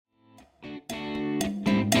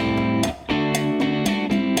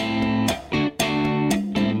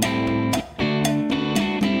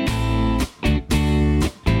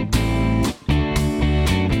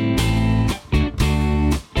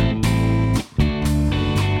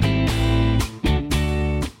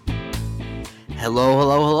Hello,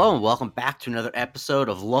 hello, hello, and welcome back to another episode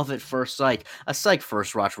of Love at First Psych, a Psych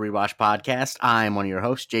First Watch Rewatch podcast. I'm one of your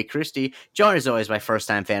hosts, Jake Christie, joined as always by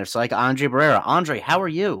first-time fan of Psych, Andre Barrera. Andre, how are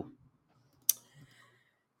you?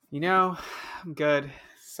 I'm good.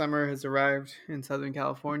 Summer has arrived in Southern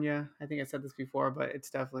California. I think I said this before, but it's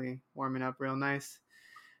definitely warming up real nice.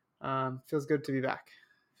 Feels good to be back.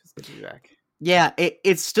 Yeah,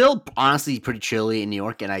 it's still honestly pretty chilly in New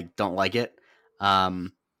York, and I don't like it.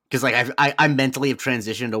 Because I mentally have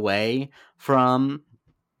transitioned away from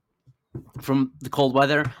the cold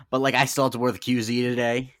weather, but like I still have to wear the QZ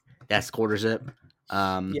today. That's quarter zip.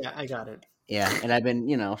 Yeah, I got it. Yeah, and I've been,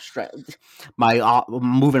 my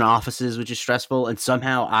moving offices, which is stressful, and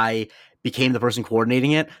somehow I became the person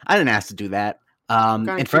coordinating it. I didn't ask to do that. What kind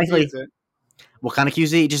And of QZ frankly, is it? what kind of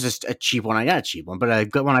QZ? Just a cheap one. I got a cheap one, but a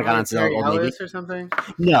good one I got on Like sale at Terry Old Navy. Ellis or something?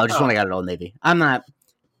 No, just one I got at Old Navy.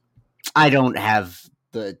 I don't have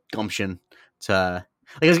the gumption to.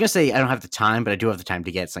 Like I was gonna say, I don't have the time, but I do have the time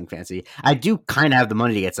to get something fancy. I do kind of have the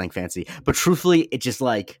money to get something fancy, but truthfully, it's just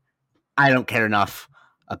like I don't care enough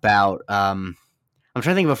about. I'm trying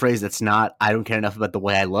to think of a phrase that's not. I don't care enough about the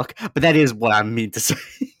way I look, but that is what I mean to say.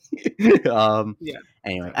 Yeah.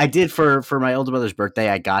 Anyway, I did for my older brother's birthday.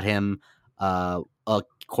 I got him a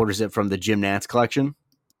quarter zip from the Jim Nance collection.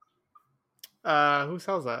 Who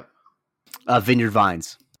sells that? Vineyard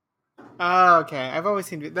Vines. Oh, okay. I've always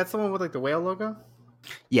seen that's the one with like the whale logo.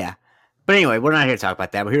 Yeah, but anyway, we're not here to talk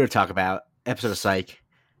about that. We're here to talk about episode of Psych,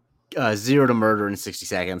 Zero to Murder in 60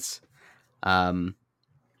 Seconds.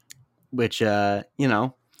 Which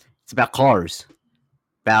it's about cars,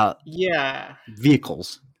 about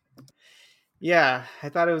vehicles. Yeah, I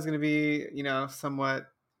thought it was gonna be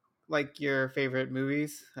somewhat like your favorite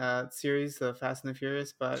movies series, the Fast and the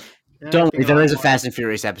Furious, but Don't worry, there is a Fast and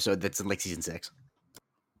Furious episode that's in like season 6.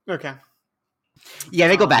 Okay. Yeah,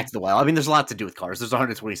 they go back to the well. I mean, there's a lot to do with cars. There's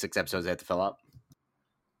 126 episodes they have to fill up.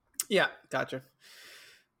 Yeah, gotcha.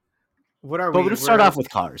 But we don't start off with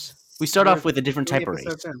cars. We start off with a different type of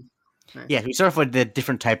race. Nice. Yeah, we start off with a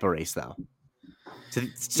different type of race, though. So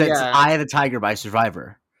it's Eye of the Tiger by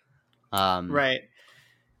Survivor. Right.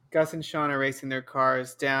 Gus and Sean are racing their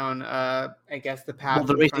cars down, I guess, the path. Well,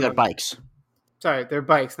 they're racing their bikes. Sorry, their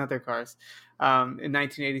bikes, not their cars. In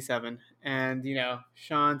 1987, and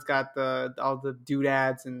Sean's got all the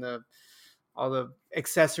doodads and all the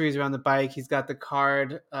accessories around the bike. He's got the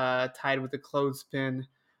card tied with a clothespin,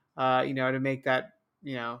 to make that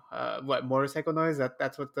motorcycle noise.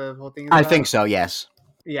 That's what the whole thing is I about? think so. Yes.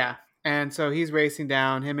 Yeah, and so he's racing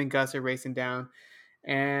down. Him and Gus are racing down,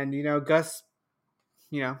 and Gus,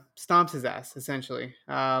 stomps his ass essentially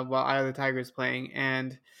while Eye of the Tiger is playing,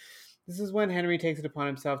 and this is when Henry takes it upon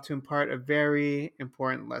himself to impart a very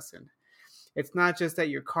important lesson. It's not just that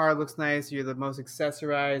your car looks nice, you're the most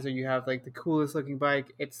accessorized, or you have like the coolest looking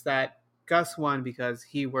bike. It's that Gus won because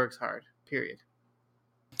he works hard, period.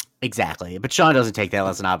 Exactly. But Sean doesn't take that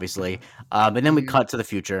lesson, obviously. And then we cut to the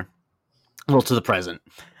future. Well, to the present.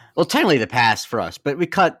 Well, technically the past for us, but we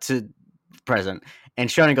cut to present.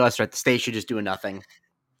 And Sean and Gus are at the station just doing nothing.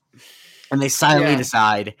 And they silently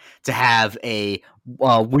decide to have a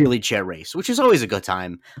wheelie chair race, which is always a good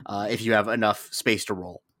time if you have enough space to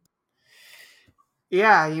roll.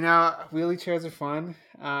 Yeah, wheelie chairs are fun.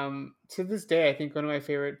 To this day, I think one of my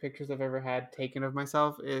favorite pictures I've ever had taken of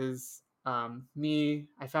myself is me.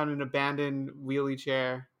 I found an abandoned wheelie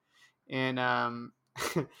chair in on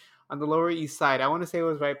the Lower East Side. I want to say it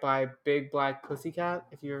was right by Big Black Pussycat.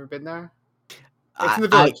 If you've ever been there, it's in the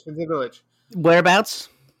village. It's in the village. Whereabouts?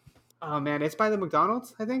 Oh man, it's by the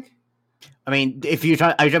McDonald's, I think. I mean, if you're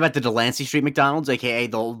talking about the Delancey Street McDonald's, aka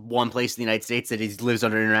the one place in the United States that lives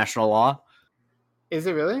under international law. Is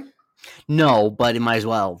it really? No, but it might as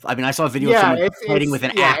well. I mean, I saw a video of someone fighting with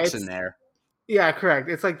an axe in there. Yeah, correct.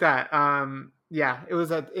 It's like that. Yeah, it was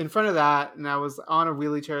in front of that, and I was on a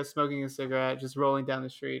wheelie chair smoking a cigarette, just rolling down the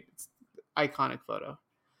street. It's an iconic photo,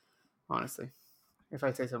 honestly, if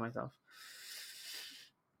I say so myself.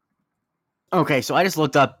 Okay, so I just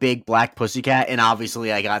looked up Big Black Pussycat, and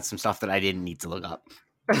obviously I got some stuff that I didn't need to look up.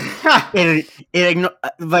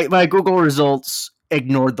 My Google results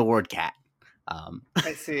ignored the word cat.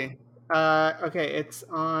 I see. Okay, it's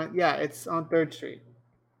on 3rd Street.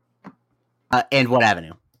 And what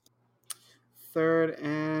avenue? 3rd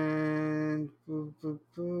and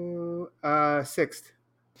 6th.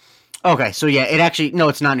 Okay, so yeah,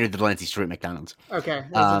 it's not near the Delancey Street McDonald's. Okay,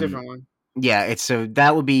 that's a different one. Yeah, so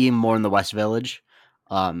that would be more in the West Village.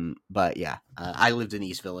 But yeah, I lived in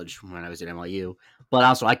East Village when I was at NYU. But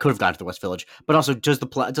also, I could have gone to the West Village. But also, does a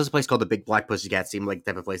place called the Big Black Pussycat seem like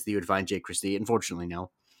the type of place that you would find Jake Christie? Unfortunately, no.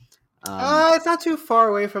 It's not too far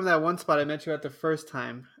away from that one spot I met you at the first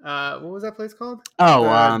time. What was that place called? Oh,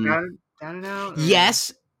 Down and Out, or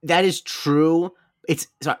yes, that is true. It's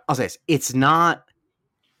sorry, I'll say this. It's not.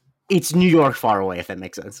 It's New York far away, if that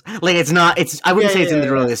makes sense. Like it's not. It's I yeah, wouldn't say yeah, it's in yeah, the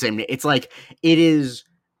yeah. really the same. It's like it is.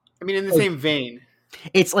 I mean, in the Like, same vein.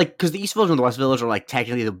 it's like because the East Village and the West Village are like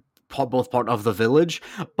technically both part of the village,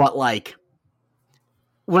 but like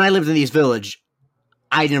when I lived in the East Village,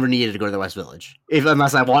 I never needed to go to the West Village if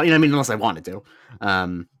unless I want. You know what I mean? Unless I wanted to.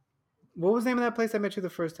 Um, What was the name of that place I met you the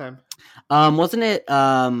first time? wasn't it?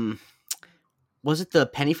 Was it the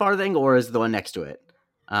penny farthing or is it the one next to it?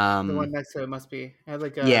 The one Um, next to it must be. It had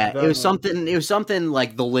like a yeah, it the was name. something. It was something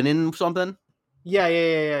like the linen something. Yeah, yeah,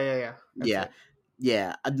 yeah, yeah, yeah, yeah. That's Yeah, it.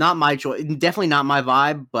 yeah, not my choice. Definitely not my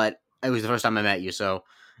vibe. But it was the first time I met you, so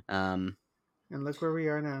um, And look where we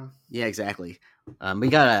are now. yeah, exactly. We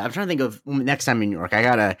gotta. I'm trying to think of next time in New York. I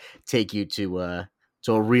gotta take you to a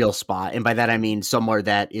real spot, and by that I mean somewhere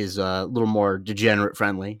that is a little more degenerate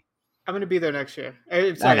friendly. I'm gonna be there next year.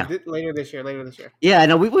 I Sorry, know. later this year. Later this year. Yeah,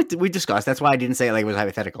 no, we discussed. That's why I didn't say it like it was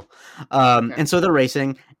hypothetical. Okay. And so they're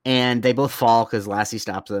racing, and they both fall because Lassie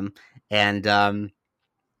stops them, and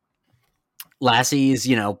Lassie's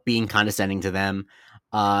being condescending to them,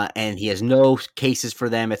 and he has no cases for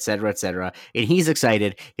them, etc., etc. And he's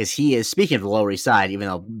excited because he is speaking of the Lower East Side, even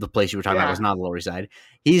though the place you were talking about Yeah. was not the Lower East Side.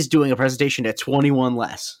 He's doing a presentation at 21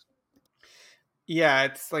 Less. Yeah,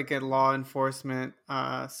 it's like a law enforcement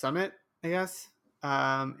summit, I guess.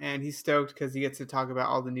 And he's stoked because he gets to talk about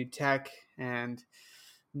all the new tech and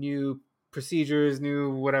new procedures,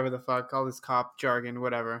 new whatever the fuck, all this cop jargon,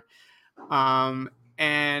 whatever. Um,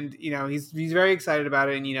 and he's very excited about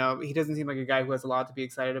it, and he doesn't seem like a guy who has a lot to be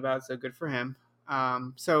excited about. So good for him.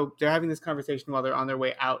 So they're having this conversation while they're on their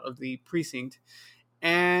way out of the precinct,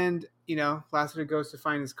 and Lassiter goes to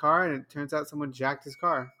find his car, and it turns out someone jacked his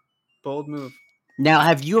car. Bold move. Now,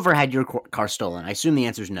 have you ever had your car stolen? I assume the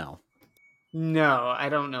answer is no. No, I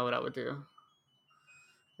don't know what I would do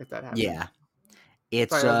if that happened. Yeah,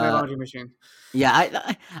 it's Sorry, that was my laundry machine. yeah,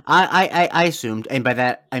 I assumed, and by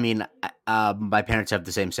that I mean my parents have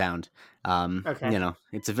the same sound. Okay.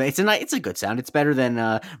 It's a good sound. It's better than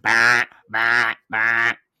bah, bah,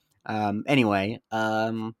 bah. Anyway,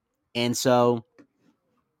 and so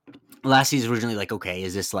Lassie's originally like, okay,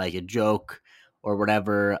 is this like a joke or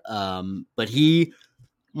whatever? But he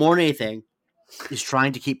more than anything is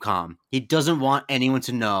trying to keep calm. He doesn't want anyone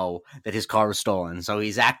to know that his car was stolen, so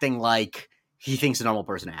he's acting like he thinks a normal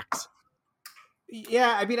person acts.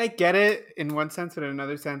 Yeah, I mean, I get it in one sense, but in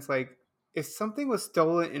another sense, like if something was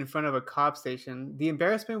stolen in front of a cop station, the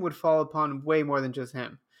embarrassment would fall upon way more than just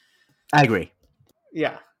him. I agree.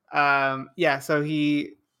 Yeah. Yeah. So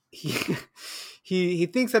he he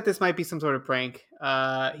thinks that this might be some sort of prank.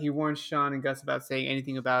 He warns Sean and Gus about saying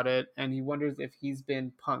anything about it, and he wonders if he's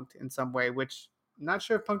been punked in some way. Which I'm not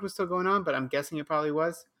sure if punked was still going on, but I'm guessing it probably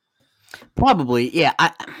was. Probably, yeah.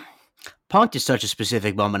 Punked is such a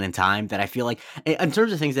specific moment in time that I feel like, in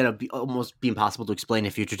terms of things that would almost be impossible to explain to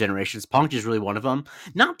future generations, Punked is really one of them.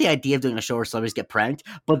 Not the idea of doing a show where celebrities get pranked,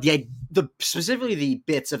 but the specifically the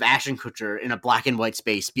bits of Ashton Kutcher in a black and white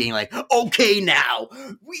space being like, "Okay, now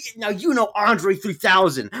Andre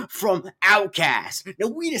 3000 from Outkast. Now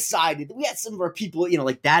we decided we had some of our people,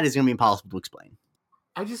 like that is going to be impossible to explain."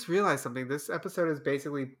 I just realized something. This episode is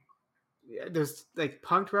basically there's like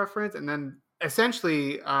punked reference, and then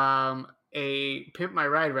essentially a Pimp My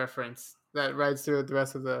Ride reference that rides through the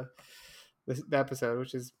rest of the episode,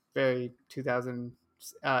 which is very 2000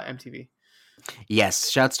 MTV. Yes,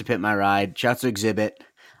 shouts to Pit My Ride. Shouts to Exhibit,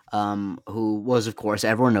 who was, of course,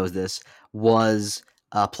 everyone knows this, was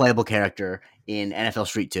a playable character in NFL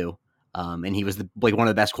Street 2. And he was like one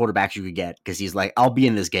of the best quarterbacks you could get because he's like, I'll be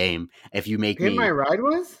in this game if you make Pimp My me. Ride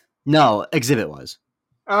was? No, Exhibit was.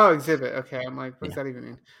 Oh, Exhibit. Okay, I'm like, what does Yeah, that even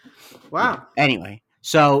mean? yeah. Wow. Anyway,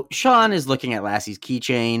 so Sean is looking at Lassie's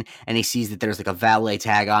keychain and he sees that there's like a valet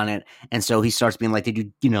tag on it. And so he starts being like, did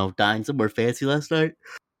you dine somewhere fancy last night?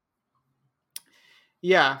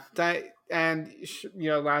 Yeah, that and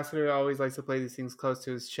Lassiter always likes to play these things close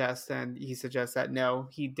to his chest, and he suggests that no,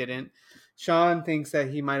 he didn't. Sean thinks that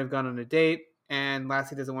he might have gone on a date, and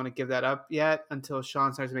Lassie doesn't want to give that up yet until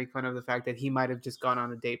Sean starts to make fun of the fact that he might have just gone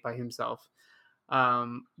on a date by himself,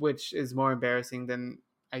 which is more embarrassing than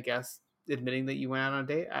I guess admitting that you went out on a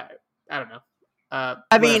date. I don't know. I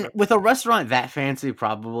mean, Whatever. with a restaurant that fancy,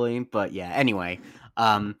 probably. But yeah, anyway.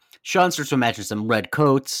 Sean starts to imagine some red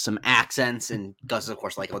coats, some accents, and Gus is, of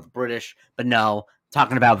course, like, oh, the British. But no,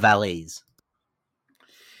 talking about valets.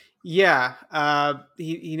 Yeah,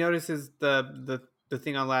 he notices the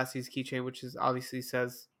thing on Lassie's keychain, which is obviously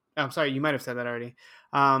says. I'm sorry, you might have said that already.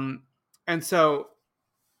 And so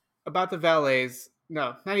about the valets,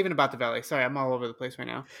 no, not even about the valet. Sorry, I'm all over the place right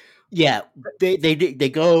now. Yeah, they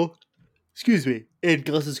go. Excuse me. In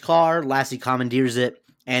Gus's car, Lassie commandeers it,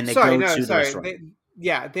 and they Sorry, go no, to the sorry.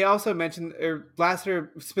 restaurant. They also mentioned, or Lasseter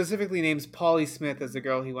specifically names Polly Smith as the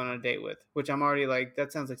girl he went on a date with, which I'm already like,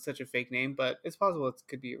 that sounds like such a fake name, but it's possible it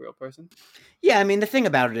could be a real person. Yeah, I mean the thing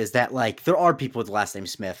about it is that like there are people with the last name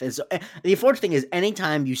Smith. And so, the unfortunate thing is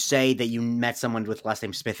anytime you say that you met someone with the last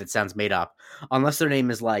name Smith, it sounds made up, unless their name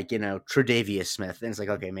is like Tredavious Smith, and it's like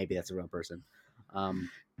okay, maybe that's a real person. Um,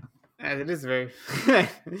 And it is very.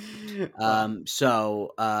 Wow.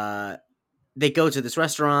 so they go to this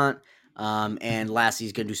restaurant, and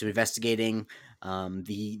Lassie's gonna do some investigating.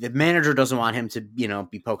 The manager doesn't want him to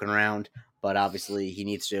be poking around, but obviously he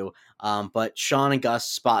needs to. But Sean and Gus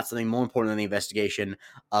spot something more important than the investigation: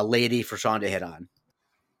 a lady for Sean to hit on.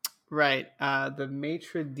 Right. The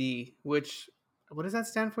maitre d', which, what does that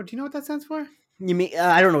stand for? Do you know what that stands for? You mean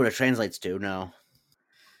I don't know what it translates to. No.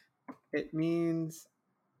 It means,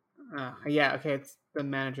 yeah, okay, it's the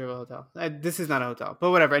manager of a hotel. This is not a hotel,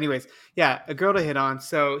 but whatever. Anyways, yeah, a girl to hit on.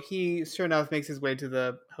 So he, sure enough, makes his way to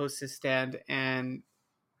the hostess stand and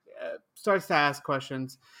starts to ask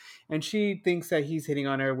questions. And she thinks that he's hitting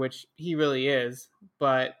on her, which he really is.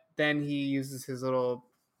 But then he uses his little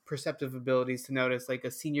perceptive abilities to notice like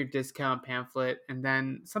a senior discount pamphlet and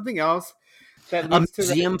then something else that A leads to the.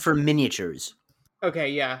 museum for miniatures. Okay,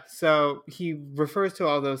 yeah. So he refers to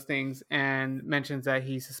all those things and mentions that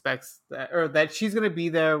he suspects that, or that she's going to be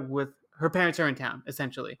there with her parents are in town,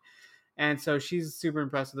 essentially. And so she's super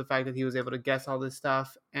impressed with the fact that he was able to guess all this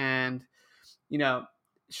stuff. And, you know,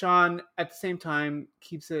 Sean at the same time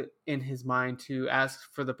keeps it in his mind to ask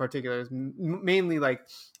for the particulars, mainly like,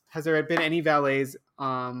 has there been any valets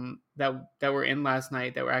that were in last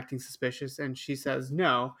night that were acting suspicious? And she says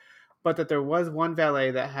no, but that there was one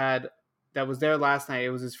valet that was there last night. It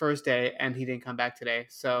was his first day, and he didn't come back today.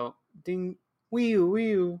 So ding, wee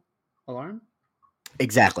alarm.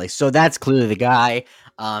 Exactly. So that's clearly the guy.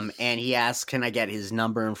 And he asks, "Can I get his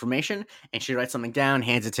number information?" And she writes something down,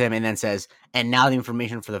 hands it to him, and then says, "And now the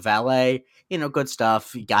information for the valet. Good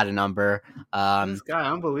stuff. You got a number." This guy,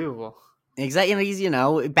 unbelievable.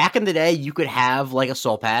 Exactly. Back in the day, you could have like a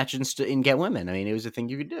soul patch and get women. I mean, it was a thing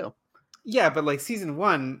you could do. Yeah, but like season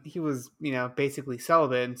one, he was basically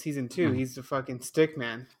celibate, and season two, Mhm. he's the fucking stick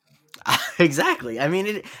man. Exactly. I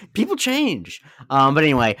mean, people change. But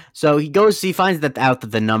anyway, so he finds that out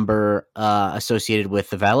that the number associated with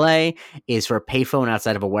the valet is for a payphone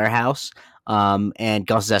outside of a warehouse. And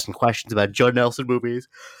Gus is asking questions about Judd Nelson movies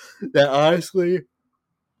that honestly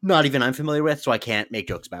not even I'm familiar with, so I can't make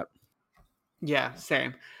jokes about. Yeah,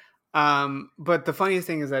 same. But the funniest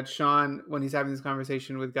thing is that Sean, when he's having this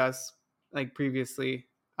conversation with Gus, like previously,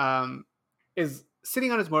 is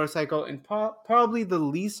sitting on his motorcycle and probably the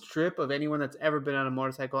least trip of anyone that's ever been on a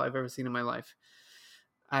motorcycle I've ever seen in my life.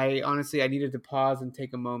 I needed to pause and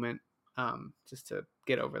take a moment, just to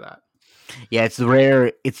get over that. Yeah, it's the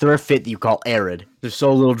rare fit that you call arid. There's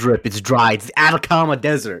so little drip. It's dry. It's the Atacama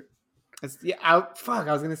Desert. Fuck,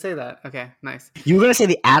 I was gonna say that. Okay, nice. You were gonna say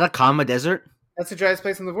the Atacama Desert? That's the driest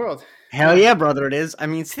place in the world. Hell Yeah. yeah, brother, it is. I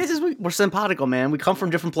mean, see, we're simpatico, man. We come from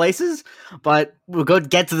different places, but we'll go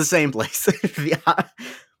get to the same place.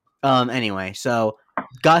 Yeah. Anyway, so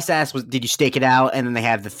Gus asked, "Did you stake it out?" And then they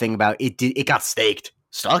have the thing about it. It got staked,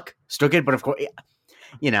 stuck it. But of course,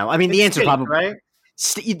 I mean, the It's answer steak, probably right?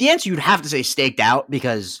 the answer you'd have to say staked out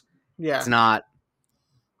because it's Yeah. not.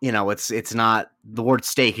 It's not the word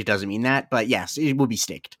stake. It doesn't mean that, but yes, it would be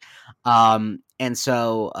staked. And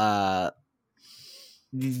so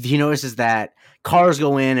he notices that cars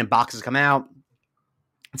go in and boxes come out.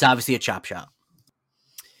 It's obviously a chop shop.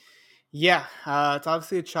 Yeah, it's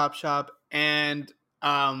obviously a chop shop, and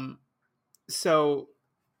so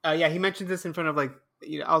yeah, he mentions this in front of like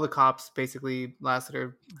all the cops, basically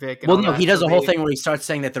Lassiter, Vic, and Well, all no, he that. does So a whole they, thing where he starts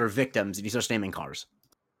saying that they're victims and he starts naming cars.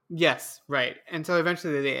 yes, right, and so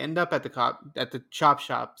eventually they end up at the chop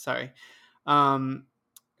shop. Sorry, um,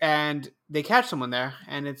 and they catch someone there,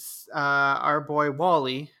 and it's our boy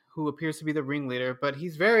Wally, who appears to be the ringleader, but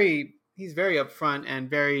he's very upfront and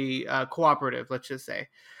very cooperative. Let's just say.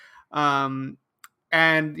 Um,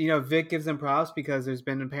 And Vic gives them props because there's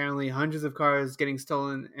been apparently hundreds of cars getting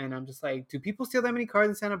stolen, and I'm just like, do people steal that many cars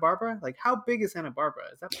in Santa Barbara? Like, how big is Santa Barbara?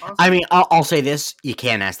 Is that I possible? mean, I'll say this: you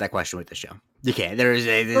can't ask that question with the show. You can't. There is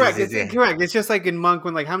Correct. It's correct. It's just like in Monk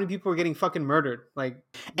when like how many people are getting fucking murdered? Like,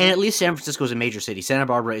 and at least San Francisco is a major city. Santa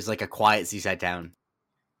Barbara is like a quiet seaside town.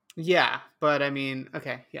 yeah, but I mean,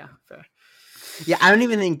 okay, yeah, fair. Yeah, I don't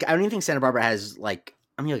even think Santa Barbara has like.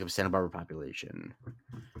 I'm gonna look up Santa Barbara population.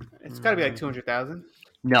 It's got to be like 200,000.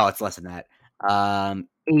 No, it's less than that.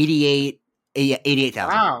 88,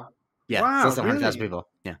 88,000. Wow. Yeah, it's less Wow, than 100,000 really? people.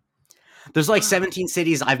 Yeah. There's like Wow. 17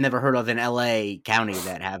 cities I've never heard of in LA County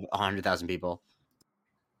that have 100,000 people.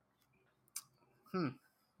 Hmm.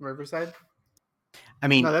 Riverside? I No,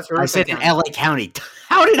 mean, that's I Riverside said in County. LA County.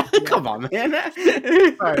 How did I Yeah. come on, man?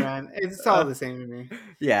 Sorry, man. It's all Uh, the same to me.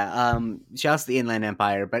 yeah, shouts to the Inland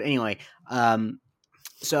Empire. But anyway,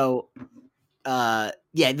 so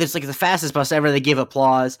yeah, there's like the fastest bus ever. They give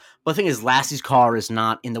applause. But the thing is, Lassie's car is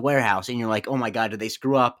not in the warehouse, and you're like, oh my god, did they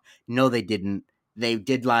screw up? No, they didn't. They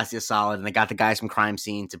did Lassie a solid, and they got the guys from crime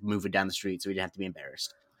scene to move it down the street, so we didn't have to be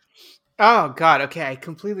embarrassed. Oh God. Okay, I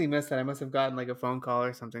completely missed that. I must have gotten like a phone call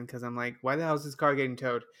or something because I'm like, why the hell is this car getting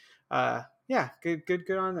towed? Yeah. Good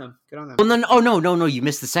on them. Good on them. Well, then, oh no, you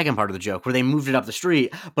missed the second part of the joke where they moved it up the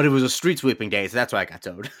street, but it was a street sweeping day, so that's why I got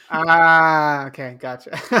towed. Ah. Okay.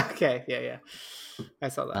 Gotcha. Okay. Yeah. Yeah. I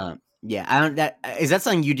saw that. Yeah, I don't. That is that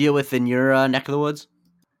something you deal with in your neck of the woods?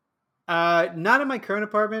 Not in my current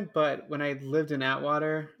apartment, but when I lived in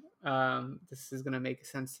Atwater, this is gonna make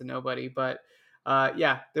sense to nobody, but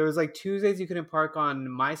yeah, there was like Tuesdays you couldn't park on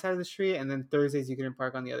my side of the street, and then Thursdays you couldn't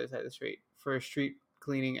park on the other side of the street for street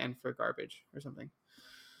cleaning and for garbage or something.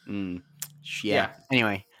 Mm, yeah. Yeah,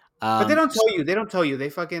 Anyway, but they don't s- tell you. They don't tell you. They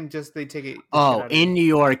fucking just they take it, the shit oh, out of you. in New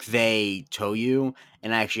York they tow you,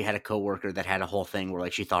 and I actually had a coworker that had a whole thing where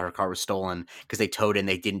like she thought her car was stolen because they towed it and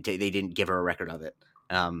they didn't give her a record of it,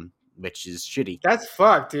 which is shitty. That's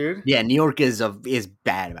fucked, dude. Yeah, New York is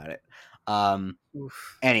bad about it. Um,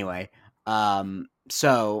 Oof. Anyway, and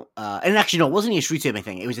actually no, it wasn't even a street sweeping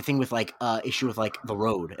thing. It was a thing with like issue with like the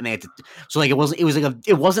road, and they had to. So like it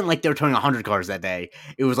wasn't like they were towing 100 cars that day.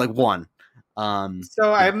 It was like one. So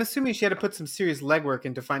Yeah. I'm assuming she had to put some serious legwork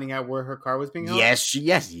into finding out where her car was being held.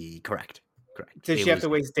 Correct. Did It she have was to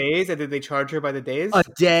waste days, and did they charge her by the a days?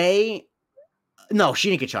 day. No, she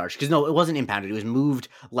didn't get charged because no, it wasn't impounded. It was moved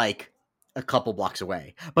like a couple blocks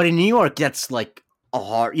away. But in New York, that's like a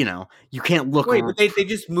hard. You can't look. Wait, but they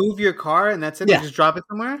just move your car and that's it? They Yeah, just drop it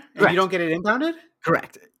somewhere and you correct, don't get it impounded?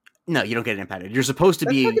 correct. No, you don't get impounded. You're supposed to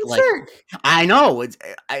That's be fucking like. sick. I know.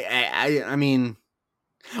 I mean.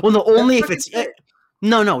 Well, no, That's only if fucking it's sick.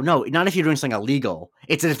 no, not if you're doing something illegal.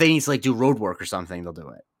 It's if they need to like do road work or something, they'll do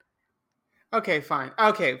it. Okay, fine.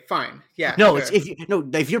 Okay, fine. Yeah, No, it's sure.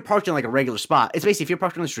 if you're parked in like a regular spot, it's basically if you're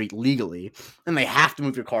parked on the street legally, then they have to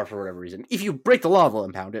move your car for whatever reason. If you break the law, they'll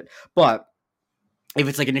impound it. But if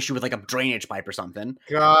it's like an issue with like a drainage pipe or something,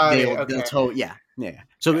 Got it. they'll Okay. tow. Yeah, yeah.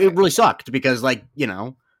 So Got it it. really sucked because like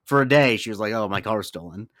for a day she was like, oh, my car was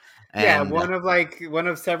stolen, Yeah, and one of like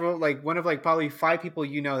probably five people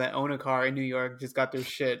you know that own a car in New York just got their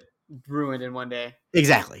shit ruined in one day.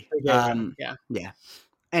 exactly. A day ago. Yeah. Yeah.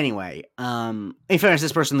 Anyway, in fairness,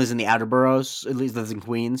 this person lives in the outer boroughs. At least lives in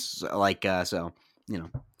Queens. So you know,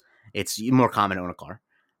 it's more common to own a car.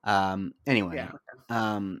 Anyway,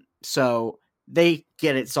 Yeah. so they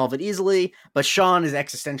get it, solve it easily, but Sean is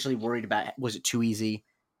existentially worried about was it too easy,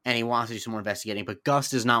 and he wants to do some more investigating. But Gus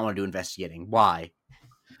does not want to do investigating. Why?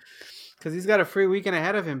 Because he's got a free weekend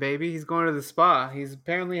ahead of him, baby. He's going to the spa. He's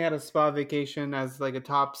apparently had a spa vacation as like a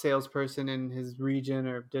top salesperson in his region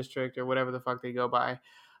or district or whatever the fuck they go by.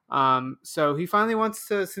 So he finally wants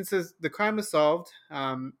to, since the crime is solved,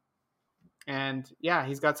 and yeah,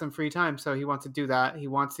 he's got some free time, so he wants to do that. He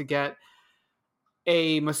wants to get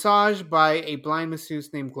a massage by a blind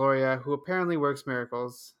masseuse named Gloria, who apparently works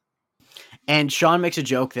miracles. And Sean makes a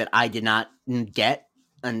joke that I did not get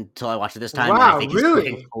until I watched it this time, and I Wow, think is freaking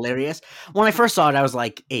really? hilarious. When I first saw it, I was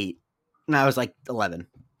like 8, and I was like 11.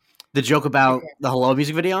 The joke about Okay. the Hello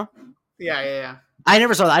music video. Yeah. I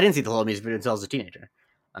never saw that. I didn't see the Hello music video until I was a teenager.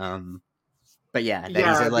 Um, but yeah, that he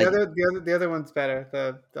Yeah, said like, the other one's better.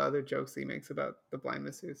 The other jokes he makes about the blind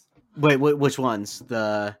masseuse. wait, which ones?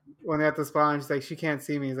 The When they're at the spa and she's like, she can't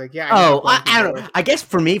see me. He's like, yeah, I know how oh, blind I people don't know. work. I guess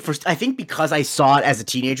for me, first, I think because I saw it as a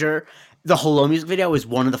teenager, the Hello music video is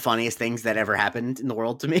one of the funniest things that ever happened in the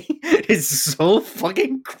world to me. It's so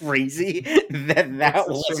fucking crazy that It's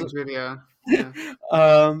a was. strange video. Yeah.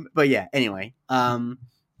 But yeah. Anyway.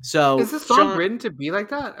 So Is the song Sean, written to be like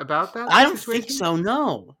that about I that don't think situation? so.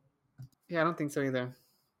 No. Yeah, I don't think so either.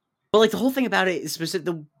 But like the whole thing about it is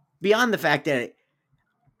specific. Beyond the fact that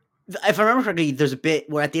if I remember correctly, there's a bit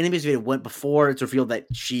where at the end of his video, went before it's revealed that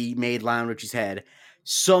she made Lionel Richie's head.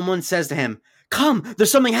 Someone says to him, "Come,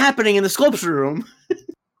 there's something happening in the sculpture room."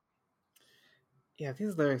 Yeah,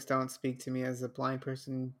 these lyrics don't speak to me as a blind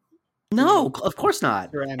person No, doing of course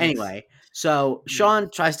not. ceramics. Anyway, so Yeah. Sean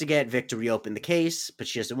tries to get Vic to reopen the case, but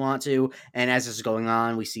she doesn't want to. And as this is going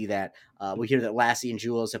on, we see that we hear that Lassie and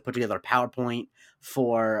Jules have put together a PowerPoint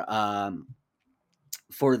for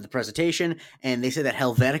for the presentation, and they said that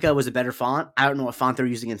Helvetica was a better font. I don't know what font they're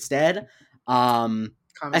using instead. Um,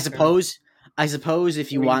 I Comic Sans. suppose, I suppose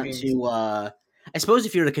if you Green want beans. to, I suppose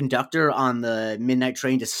if you're the conductor on the midnight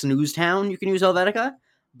train to Snooze Town, you can use Helvetica.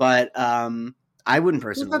 But I wouldn't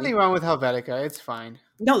There's personally. nothing wrong with Helvetica. It's fine.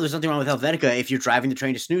 No, there's nothing wrong with Helvetica. If you're driving the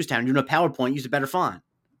train to Snooze Town, you're in a PowerPoint. Use a better font.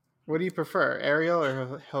 What do you prefer, Arial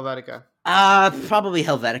or Helvetica? Probably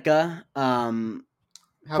Helvetica. Helvetica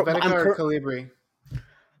I'm or Calibri?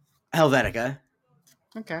 Helvetica.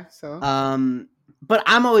 Okay, so But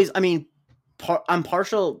I'm always. I mean, I'm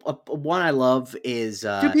partial. One I love is.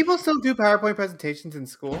 do people still do PowerPoint presentations in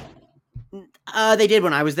school? They did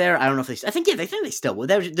when I was there. I don't know if they. I think yeah, they think they still would.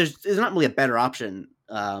 There's not really a better option.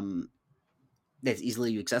 That's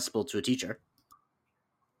easily accessible to a teacher.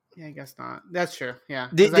 Yeah, I guess not. That's true. Yeah,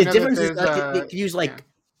 The, because I the know that difference is there's like they could use yeah. like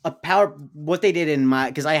a power. What they did in my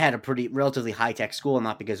because I had a pretty relatively high tech school,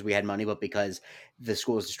 not because we had money, but because the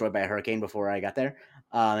school was destroyed by a hurricane before I got there,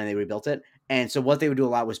 and they rebuilt it. And so what they would do a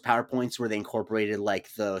lot was PowerPoints where they incorporated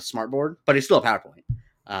like the smartboard, but it's still a PowerPoint.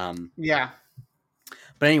 Yeah,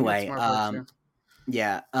 But yeah, anyway, smart board too.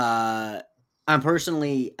 yeah. I'm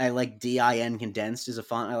personally I like DIN condensed is a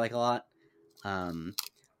font I like a lot. Um,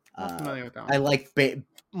 Not familiar with that I one. like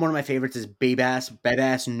one of my favorites is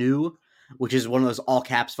Bebass New, which is one of those all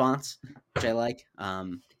caps fonts, which I like.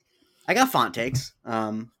 I got font takes.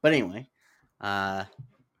 But anyway, uh,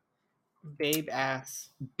 Babe ass.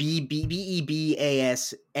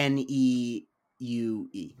 Bebasnue.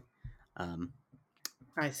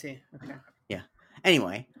 I see. Okay. Yeah.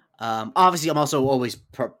 Anyway, obviously, I'm also always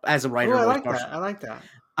as a Oh, writer, I always like partial. that. I like that.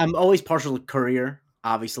 I'm always partial to Courier,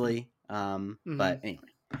 obviously. Mm-hmm. But anyway,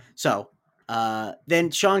 so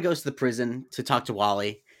then Sean goes to the prison to talk to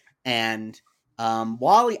Wally, and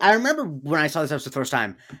Wally. I remember when I saw this episode the first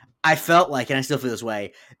time, I felt like, and I still feel this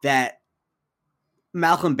way, that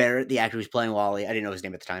Malcolm Barrett, the actor who's playing Wally, I didn't know his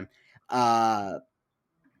name at the time,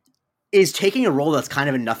 is taking a role that's kind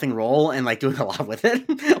of a nothing role and like doing a lot with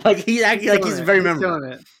it. Like he's actually like he's very He's memorable.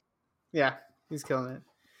 killing it. Yeah, he's killing it.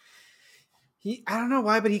 I don't know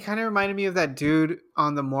why, but he kind of reminded me of that dude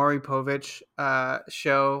on the Maury Povich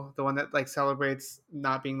show, the one that like celebrates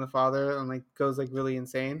not being the father and like goes like really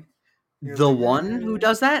insane. He was The like, one who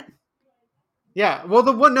does that. yeah. Well,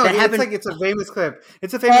 the one no, That it's happened. like it's a famous clip.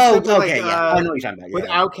 It's a famous Oh, clip of like okay, yeah, I know what you're talking about. with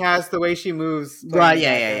Yeah, Outcast, the way she moves, playing right. in the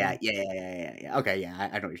Yeah. background. Yeah. Okay, yeah,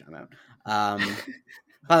 I know what you're talking about.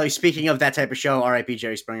 By the way, speaking of that type of show, R.I.P.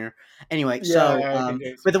 Jerry Springer. Anyway, Yeah, so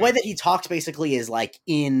but the way that he talks basically is like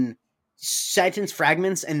in sentence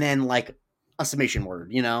fragments and then like a summation word,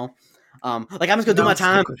 you know. Like I'm just gonna do my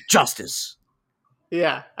time, justice.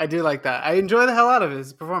 Yeah, I do like that. I enjoy the hell out of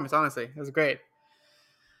his performance. Honestly, it was great.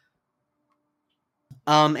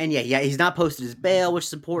 And yeah, he's not posted his bail, which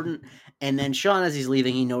is important. And then Sean, as he's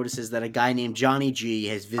leaving, he notices that a guy named Johnny G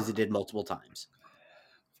has visited multiple times.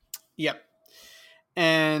 Yep.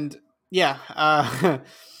 And yeah,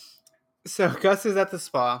 so Gus is at the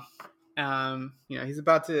spa. He's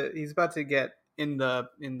about to get in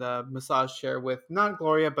the massage chair with not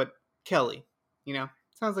Gloria but Kelly.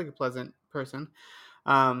 Sounds like a pleasant person.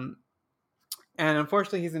 Um, and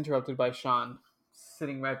unfortunately, he's interrupted by Sean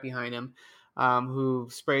sitting right behind him, who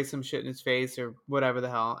sprays some shit in his face or whatever the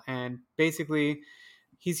hell. And basically,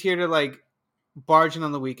 he's here to like barge in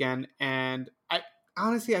on the weekend. And I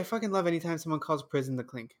fucking love anytime someone calls prison the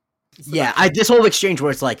clink. Yeah, this whole exchange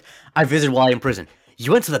where it's like, I visited while in prison.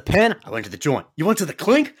 You went to the pen, I went to the joint. You went to the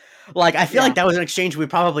clink? Like, I feel like that was an exchange we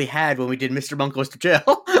probably had when we did Mr. Monk Goes to Jail.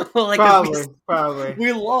 Like, probably.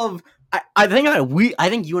 We love. I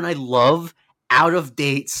think you and I love out of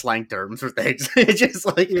date slang terms for things. It's just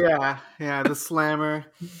like the slammer.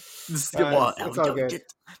 It's all good.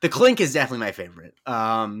 The clink is definitely my favorite.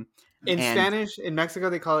 In Spanish, in Mexico,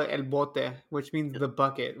 they call it el bote, which means the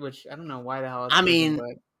bucket. Which I don't know why the hell. It's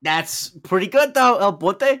that's pretty good though. El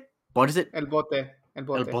bote. What is it? El bote. El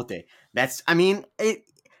bote. That's. I mean, it.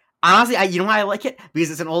 Honestly, you know why I like it?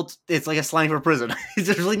 Because it's like a slang for prison.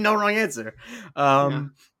 There's really no wrong answer.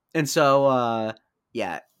 And so,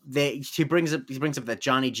 he brings up that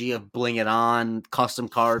Johnny G of Bling It On custom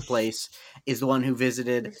card place is the one who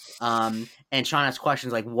visited. And Sean asks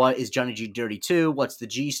questions like, "What is Johnny G dirty to? What's the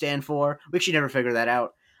G stand for?" We actually never figured that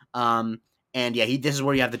out. And yeah, this is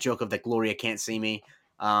where you have the joke of that Gloria can't see me.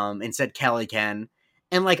 Instead, Kelly can.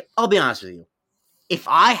 And like, I'll be honest with you, if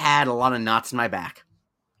I had a lot of knots in my back,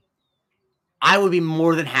 I would be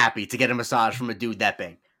more than happy to get a massage from a dude that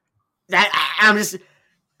big. I'm just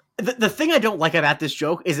the thing I don't like about this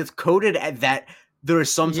joke is it's coded at that there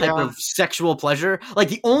is some type of sexual pleasure. Like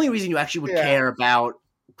the only reason you actually would care about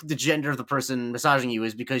the gender of the person massaging you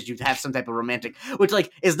is because you have some type of romantic, which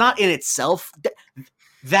like is not in itself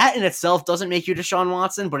that in itself doesn't make you Deshaun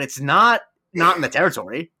Watson, but it's not in the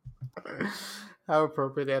territory. How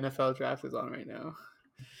appropriate the NFL draft is on right now.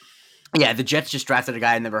 Yeah, the Jets just drafted a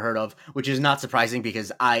guy I never heard of, which is not surprising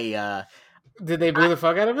because did they boo the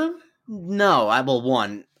fuck out of him? No, I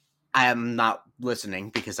am not listening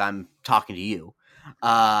because I'm talking to you,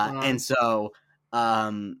 and so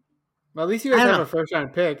well, at least you guys have a first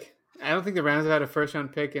round pick. I don't think the Rams have had a first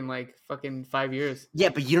round pick in like fucking 5 years. Yeah,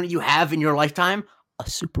 but you have in your lifetime a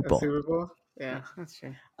Super Bowl. A Super Bowl? Yeah, that's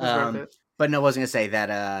true. That's worth it. But no, I was gonna say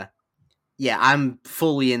that. Yeah, I'm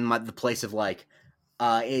fully in the place of like.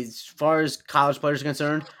 As far as college players are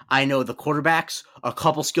concerned, I know the quarterbacks, a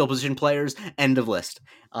couple skill position players, end of list.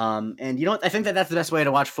 And you know what? I think that's the best way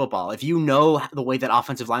to watch football. If you know the way that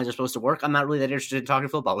offensive lines are supposed to work, I'm not really that interested in talking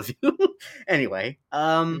football with you. Anyway,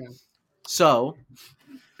 so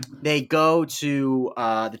they go to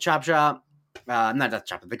the chop shop. Not that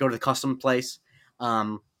chop. They go to the custom place.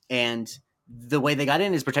 And the way they got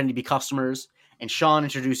in is pretending to be customers. And Sean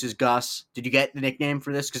introduces Gus. Did you get the nickname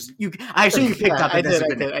for this? Because I assume you picked up. I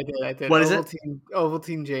did. What is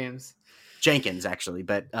Ovaltine James. Jenkins, actually,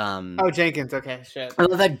 but oh, Jenkins. Okay, shit. I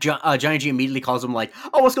love that Johnny G immediately calls him like,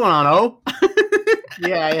 "Oh, what's going on, O?"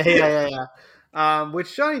 Yeah.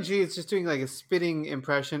 Which Johnny G is just doing like a spitting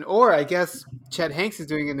impression, or I guess Chet Hanks is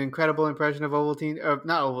doing an incredible impression of Ovaltine, or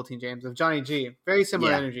not Ovaltine James, of Johnny G. Very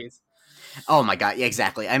similar energies. Oh my god, yeah,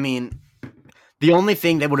 exactly. I mean, the only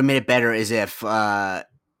thing that would have made it better is if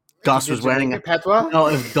Gus was wearing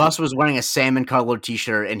if Gus was wearing a salmon colored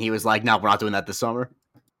T-shirt and he was like, "No, we're not doing that this summer."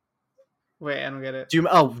 Wait, I don't get it. Do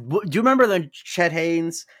you remember the Chet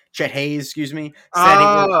Hayes, excuse me,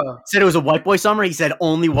 said it was a white boy summer? He said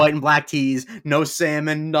only white and black tees, no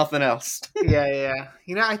salmon, nothing else. Yeah.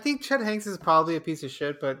 You know, I think Chet Hanks is probably a piece of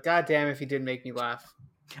shit, but goddamn if he did make me laugh.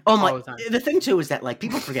 Oh my! The thing too is that like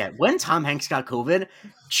people forget when Tom Hanks got COVID,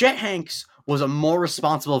 Chet Hanks was a more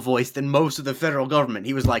responsible voice than most of the federal government.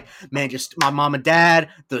 He was like, "Man, just my mom and dad,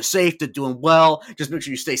 they're safe, they're doing well. Just make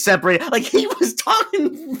sure you stay separated." Like he was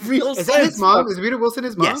talking real. Is that his mom? Is Rita Wilson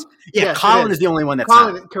his mom? Yes. Yeah, Colin is the only one that's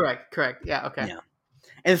Colin. Correct. Yeah. Okay. Yeah.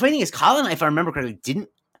 And the funny thing is, Colin, if I remember correctly,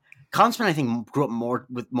 Colin Spence, I think, grew up more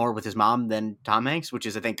with his mom than Tom Hanks, which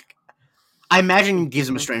is, I imagine gives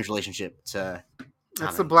him a strange relationship to.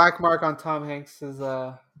 That's the black mark on Tom Hanks's.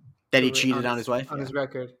 That he cheated on his wife? On his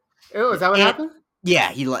record. Oh, is that what happened?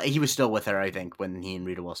 Yeah, he was still with her, I think, when he and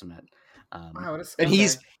Rita Wilson met. Wow, what a and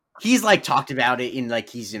he's like talked about it and like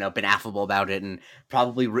he's been affable about it and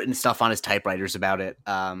probably written stuff on his typewriters about it.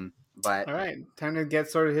 But all right, time to get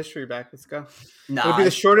sort of history back. Let's go. No, it'll be the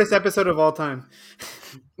shortest episode of all time.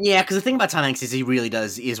 Yeah, because the thing about Tom Hanks is he really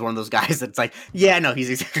is one of those guys that's like, yeah, no, he's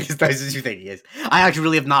exactly as nice as you think he is. I actually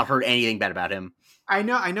really have not heard anything bad about him. I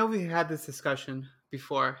know we had this discussion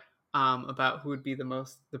before about who would be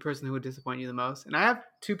the person who would disappoint you the most. And I have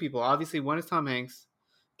two people. Obviously, one is Tom Hanks.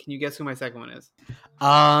 Can you guess who my second one is?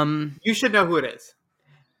 You should know who it is.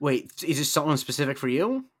 Wait, is this someone specific for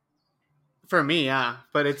you? For me, yeah.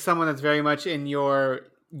 But it's someone that's very much in your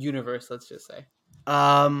universe, let's just say.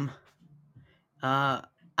 I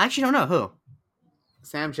actually don't know who.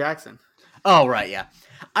 Sam Jackson. Oh, right, yeah.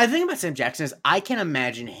 I think about Sam Jackson is I can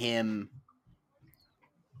imagine him.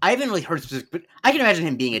 I haven't really heard specific, but I can imagine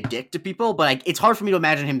him being a dick to people. But it's hard for me to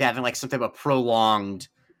imagine him having like some type of prolonged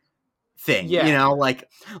thing. Yeah. Like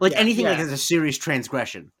anything like as a serious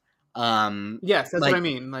transgression. Yes, that's what I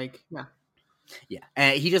mean. Like, yeah. Yeah,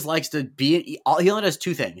 and he just likes to he only does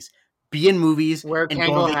two things: be in movies and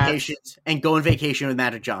go on vacations and go on vacation with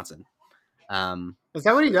Magic Johnson. Is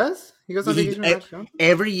that what he does? He goes on vacation with Magic Johnson?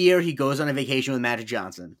 Every year he goes on a vacation with Magic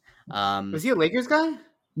Johnson. Was he a Lakers guy?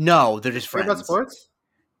 No, they're just friends. About sports?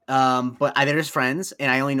 But they're just friends, and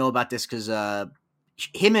I only know about this because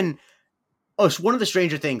him and one of the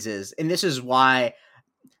stranger things is, and this is why,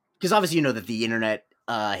 because obviously you know that the internet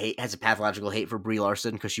has a pathological hate for Brie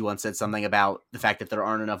Larson because she once said something about the fact that there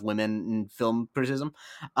aren't enough women in film criticism.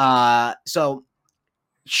 So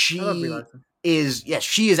she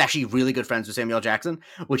she is actually really good friends with Samuel Jackson,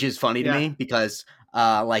 which is funny to me because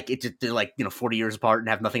they're like 40 years apart and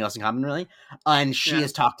have nothing else in common really. And she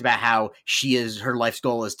has talked about how her life's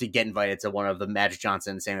goal is to get invited to one of the Magic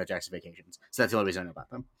Johnson and Samuel Jackson vacations. So that's the only reason I know about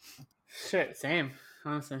them. Shit, same,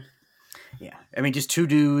 honestly. Yeah, I mean, just two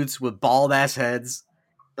dudes with bald ass heads.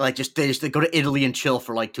 Like they go to Italy and chill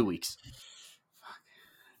for like 2 weeks.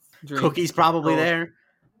 Cookies probably there,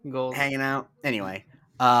 hanging out. Anyway,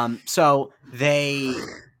 so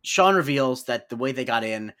Sean reveals that the way they got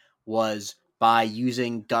in was by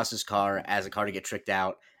using Gus's car as a car to get tricked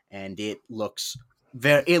out, and it looks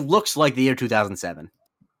It looks like the year 2007.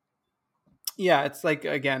 Yeah, it's like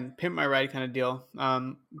again, pimp my ride kind of deal.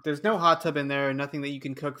 There's no hot tub in there, nothing that you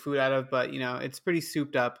can cook food out of, but it's pretty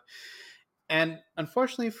souped up. And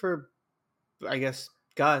unfortunately for, I guess,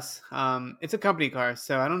 Gus, it's a company car,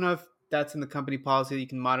 so I don't know if that's in the company policy that you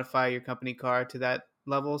can modify your company car to that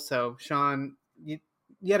level. So Sean,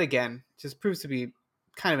 yet again, just proves to be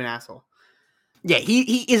kind of an asshole. Yeah,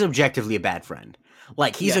 he is objectively a bad friend.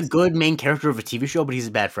 Like, he's a Yes, good main character of a TV show, but he's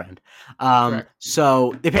a bad friend. correct.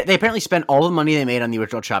 So they apparently spent all the money they made on the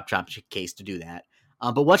original Chop Chop case to do that.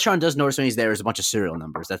 But what Sean does notice when he's there is a bunch of serial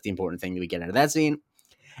numbers. That's the important thing that we get out of that scene.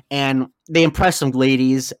 And they impress some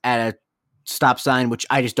ladies at a stop sign, which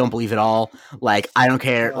I just don't believe at all. Like, I don't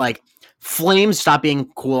care. Well, Like, flames stop being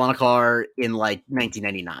cool on a car in like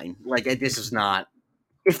 1999. Like, this is not,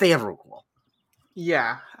 if they ever were cool.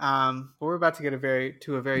 yeah, but we're about to get a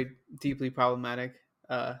very deeply problematic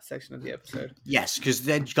section of the episode. Yes, because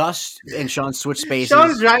then Gus and Sean switch spaces.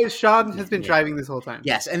 Sean has been driving this whole time.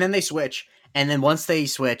 Yes, and then they switch, and then once they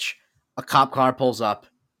switch, a cop car pulls up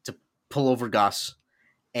to pull over Gus,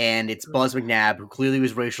 and it's Buzz McNabb, who clearly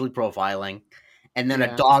was racially profiling, and then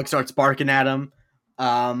a dog starts barking at him.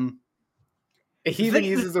 He even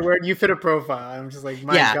uses the word "you fit a profile." I'm just like,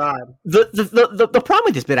 my God. The problem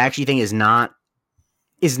with this bit, I actually think, is not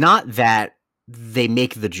that they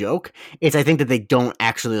make the joke. It's, I think, that they don't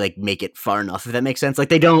actually like make it far enough, if that makes sense. Like,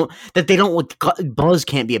 they don't Buzz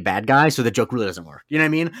can't be a bad guy, so the joke really doesn't work. You know what I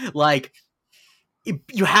mean? Like,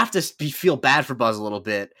 you have to feel bad for Buzz a little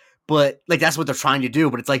bit, but like, that's what they're trying to do.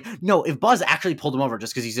 But it's like, no, if Buzz actually pulled him over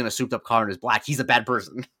just because he's in a souped up car and is black, he's a bad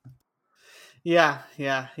person. Yeah.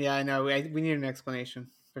 I know. We need an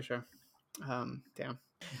explanation for sure. Damn.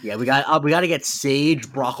 Yeah, we got to get Sage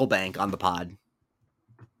Brocklebank on the pod.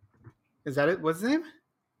 Is that it? What's his name?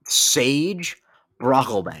 Sage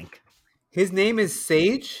Brocklebank. His name is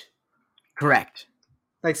Sage? Correct.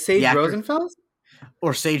 Like Sage Rosenfeld?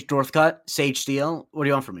 Or Sage Northcutt, Sage Steele. What do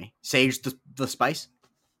you want from me? Sage the Spice?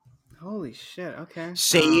 Holy shit, okay.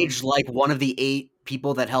 Sage, like one of the 8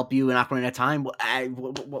 people that help you in Ocarina of Time.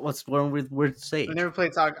 What's wrong with Sage? I never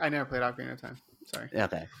played Ocarina of Time. Sorry.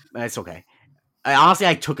 Okay, that's okay. Honestly,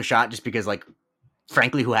 I took a shot just because, like,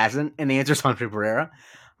 frankly, who hasn't? And the answer is Humphrey Pereira.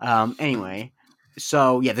 Anyway,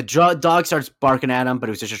 so yeah, the dog starts barking at him, but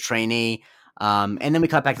it was just a trainee. And then we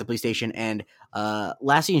cut back to the police station, and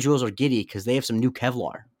Lassie and Jules are giddy because they have some new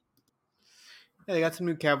Kevlar. Yeah, they got some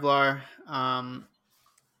new Kevlar.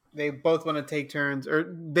 They both want to take turns,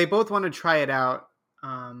 or they both want to try it out.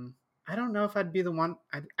 I don't know if I'd be the one.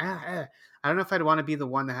 I don't know if I'd want to be the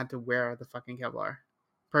one that had to wear the fucking Kevlar.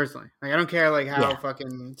 Personally, like, I don't care like how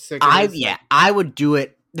fucking sick it is. I would do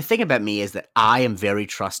it. The thing about me is that I am very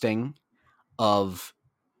trusting of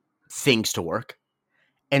things to work.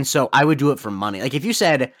 And so I would do it for money. Like, if you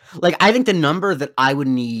said, like, I think the number that I would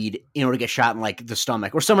need in order to get shot in, like, the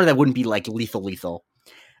stomach, or somewhere that wouldn't be, like, lethal,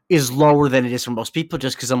 is lower than it is for most people,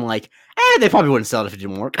 just because I'm like, they probably wouldn't sell it if it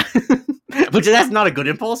didn't work. Which, that's not a good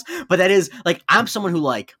impulse, but that is, like, I'm someone who,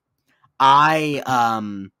 like,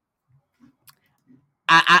 I'm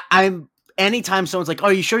anytime someone's like, "Oh,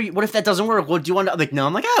 are you sure? What if that doesn't work? Well, do you want to?" I'm like, no.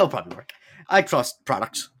 I'm like, it'll probably work. I trust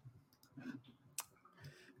products.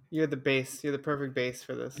 You're the base. You're the perfect base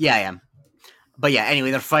for this. Yeah, I am. But yeah,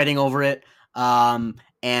 anyway, they're fighting over it.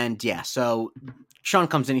 And yeah, so Sean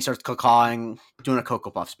comes in, he starts cawing, doing a Cocoa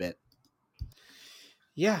Puffs bit.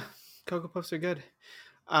 Yeah, Cocoa Puffs are good.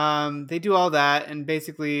 They do all that, and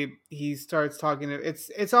basically he starts talking.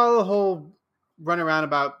 It's all a whole run around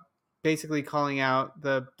about basically calling out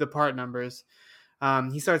the part numbers.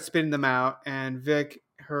 He starts spitting them out, and Vic,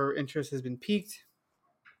 her interest has been piqued,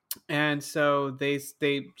 and so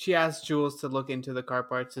she asks Jules to look into the car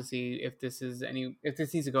parts to see if this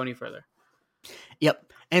needs to go any further.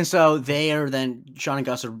 Yep. And so Sean and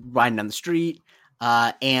Gus are riding down the street,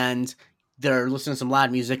 and they're listening to some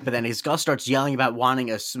loud music, but then as Gus starts yelling about wanting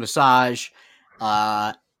a massage,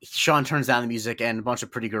 Sean turns down the music, and a bunch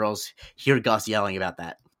of pretty girls hear Gus yelling about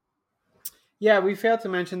that. Yeah, we failed to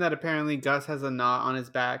mention that apparently Gus has a knot on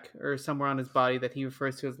his back or somewhere on his body that he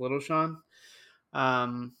refers to as Little Sean.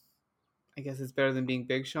 I guess it's better than being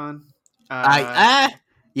Big Sean. Yeah.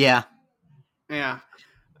 Yeah.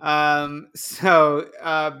 So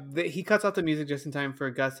he cuts out the music just in time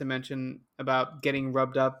for Gus to mention about getting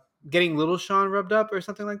Little Sean rubbed up or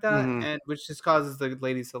something like that, and which just causes the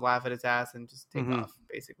ladies to laugh at his ass and just take off,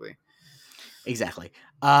 basically. Exactly.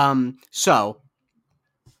 So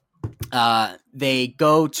they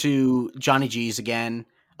go to Johnny G's again.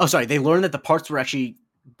 Oh, sorry. They learn that the parts were actually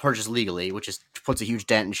purchased legally, which puts a huge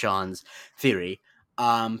dent in Sean's theory.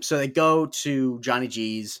 So they go to Johnny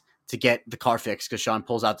G's to get the car fixed because Sean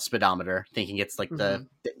pulls out the speedometer, thinking it's like Mm-hmm.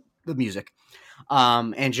 the music.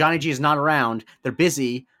 And Johnny G is not around. They're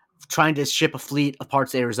busy trying to ship a fleet of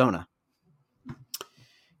parts to Arizona.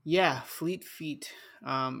 Yeah, Fleet Feet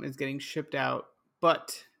is getting shipped out,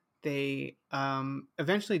 but they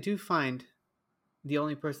eventually do find the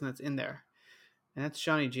only person that's in there, and that's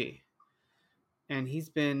Johnny G. And he's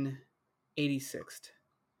been 86th.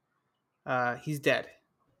 He's dead.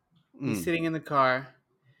 He's Mm. sitting in the car,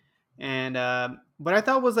 and what I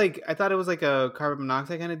thought it was like a carbon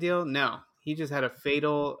monoxide kind of deal. No, he just had a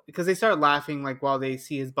fatal because they start laughing like while they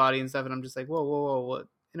see his body and stuff, and I'm just like, whoa, whoa, whoa, what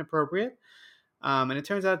inappropriate. And it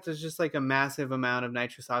turns out there's just like a massive amount of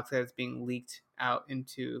nitrous oxide that's being leaked out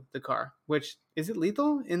into the car. Which is it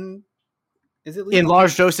lethal? Is it In lethal?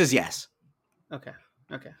 large doses, yes. Okay.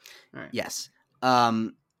 Okay. All right. Yes.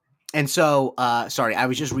 And so, sorry, I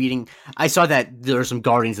was just reading. I saw that there are some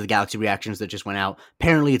Guardians of the Galaxy reactions that just went out.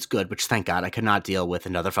 Apparently, it's good, which thank God. I could not deal with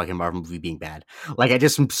another fucking Marvel movie being bad. Like, I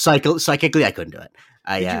just psychically, I couldn't do it.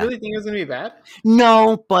 Did you really think it was gonna be bad?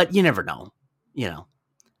 No, but you never know. You know.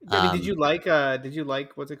 I mean, Um, did you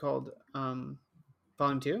like what's it called? Volume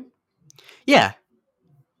 2? yeah,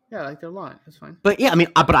 Yeah, I liked it a lot. That's fine. but yeah, I mean,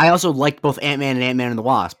 but I also liked both Ant-Man and Ant-Man and the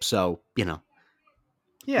Wasp. So Yeah,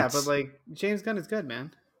 but it's. like James Gunn is good,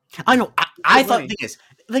 man. I know. It's I good thought money.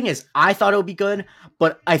 the thing is, I thought it would be good,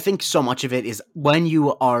 but I think so much of it is when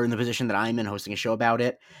you are in the position that I'm in, hosting a show about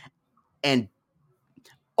it, and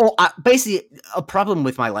basically, a problem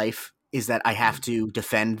with my life is that I have to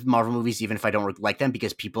defend Marvel movies even if I don't like them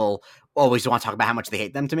because people always want to talk about how much they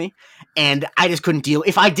hate them to me, and I just couldn't deal.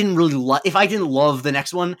 If I didn't if I didn't love the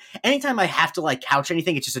next one, anytime I have to like couch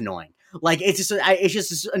anything, it's just annoying. Like it's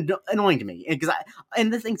just annoying to me because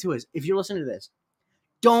and the thing too is if you're listening to this,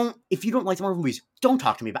 if you don't like the Marvel movies, don't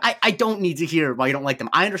talk to me. But I don't need to hear why you don't like them.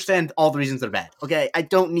 I understand all the reasons they're bad. Okay, I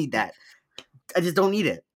don't need that. I just don't need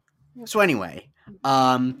it. So anyway,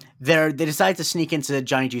 they decide to sneak into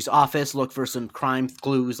Johnny G's office, look for some crime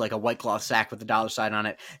clues like a white cloth sack with a dollar sign on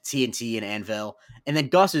it, TNT and anvil, and then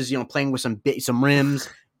Gus is playing with some rims.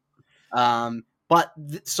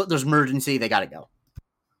 So there's emergency. They got to go.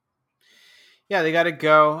 Yeah, they got to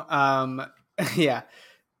go. Yeah,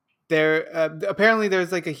 there. Apparently,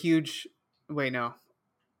 there's like a huge. Wait, no.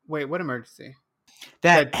 Wait, what emergency?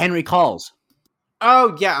 That That. Henry calls.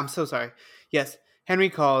 Oh yeah, I'm so sorry. Yes, Henry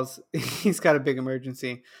calls. He's got a big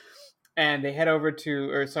emergency, and they head over to,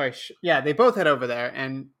 or sorry, yeah, they both head over there,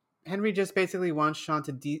 and Henry just basically wants Sean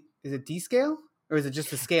to is it descale or is it just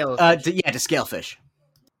to scale a fish? To scale fish.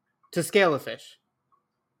 To scale a fish.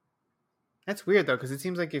 That's weird though, because it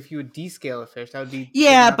seems like if you would descale a fish, that would be taking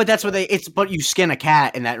Yeah, out but the that's what scale. but you skin a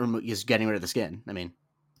cat and that is getting rid of the skin. I mean,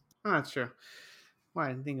 Oh, that's true. Why I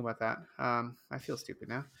didn't think about that. I feel stupid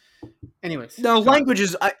now. Anyways, no, Sean. language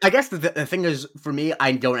is. I guess the thing is for me,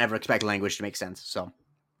 I don't ever expect language to make sense. So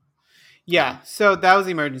Yeah, so that was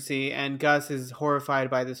the emergency, and Gus is horrified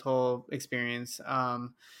by this whole experience.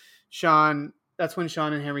 Sean, that's when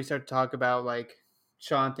Sean and Henry start to talk about like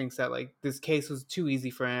Sean thinks that like this case was too easy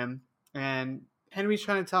for him, and Henry's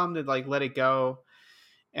trying to tell him to like let it go.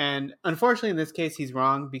 And unfortunately, in this case, he's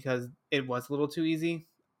wrong because it was a little too easy,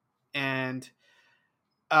 and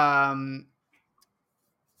um,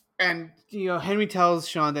 Henry tells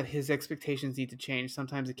Sean that his expectations need to change.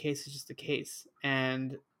 Sometimes a case is just a case,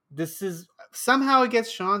 and this is somehow it gets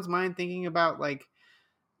Sean's mind thinking about like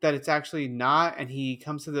that it's actually not, and he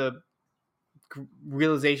comes to the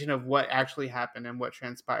realization of what actually happened and what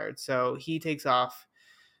transpired. So he takes off.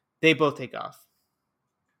 They both take off.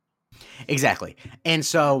 exactly, and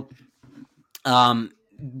so um,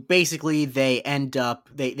 basically they end up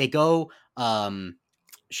they go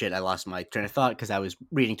shit. I lost my train of thought because I was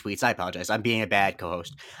reading tweets. I apologize. I'm being a bad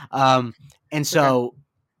co-host. And It's okay. so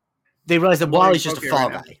they realize that I'm holding Wally's just a Tokyo right fall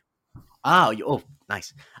now. guy. Oh,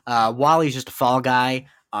 nice. Wally's just a fall guy.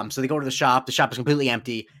 So they go to the shop. The shop is completely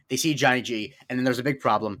empty. They see Johnny G, and then there's a big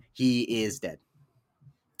problem. He is dead.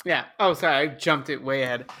 Yeah. Oh, sorry, I jumped it way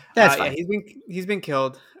ahead. That's Yeah, fine. he's been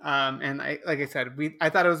killed. And like I said, I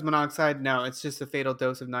thought it was monoxide. No, it's just a fatal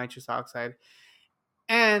dose of nitrous oxide.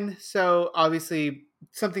 And so obviously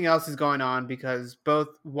something else is going on because both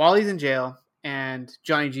Wally's in jail and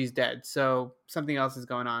Johnny G's dead. So something else is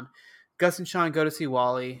going on. Gus and Sean go to see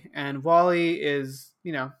Wally, and Wally is,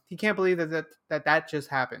 he can't believe that just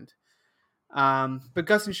happened. But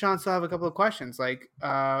Gus and Sean still have a couple of questions, like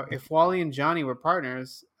if Wally and Johnny were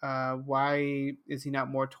partners, why is he not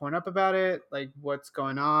more torn up about it? Like, what's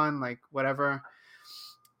going on? Like, whatever.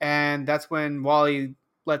 And that's when Wally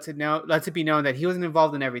lets it be known that he wasn't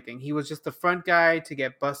involved in everything. He was just the front guy to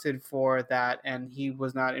get busted for that, and he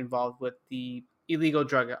was not involved with the illegal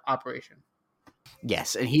drug operation.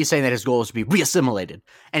 Yes, and he's saying that his goal is to be reassimilated.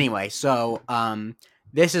 Anyway, so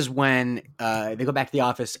this is when they go back to the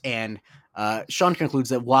office, and Sean concludes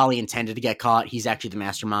that while he intended to get caught, he's actually the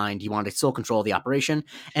mastermind. He wanted to still control the operation,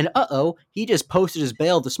 and he just posted his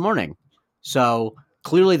bail this morning. So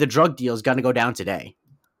clearly, the drug deal is going to go down today.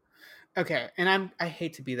 Okay, and I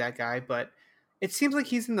hate to be that guy, but it seems like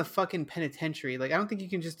he's in the fucking penitentiary. Like, I don't think you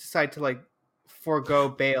can just decide to like forego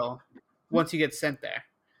bail once you get sent there.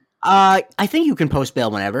 I think you can post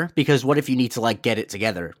bail whenever, because what if you need to like get it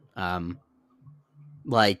together?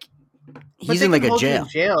 Like But he's they in can like a hold you in jail.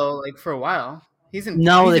 jail like for a while. He's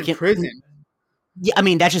No, they in can. prison. Yeah, I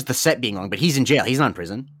mean that's just the set being long, but he's in jail. He's not in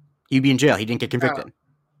prison. He'd be in jail. He didn't get Oh, convicted.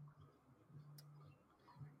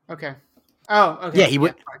 okay. Oh, Yeah, okay. he Yeah,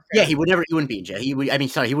 would. fine, fair Yeah, enough. he would never. He wouldn't be in jail. He would. I mean,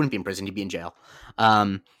 sorry, he wouldn't be in prison. He'd be in jail.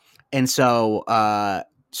 Um, and so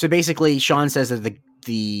basically, Sean says that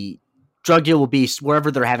the drug deal will be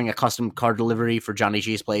wherever they're having a custom car delivery for Johnny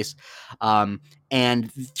G's place. And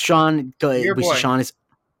Your we see boy. Sean is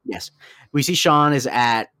yes, we see Sean is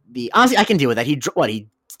at the. Honestly, I can deal with that. He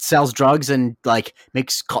sells drugs and like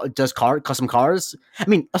does custom cars. I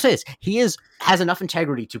mean, I'll say this: has enough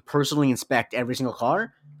integrity to personally inspect every single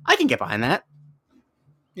car. I can get behind that.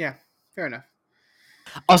 Yeah, fair enough.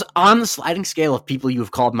 Also, on the sliding scale of people you have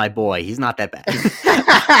called my boy, he's not that bad.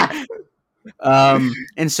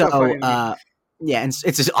 And So funny so, to me. yeah, and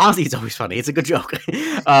it's just, honestly, it's always funny. It's a good joke.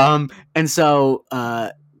 And so,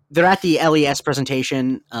 they're at the LES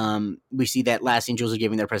presentation. We see that Lassie and Jules are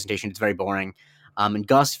giving their presentation. It's very boring. And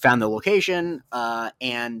Gus found the location,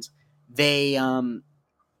 and they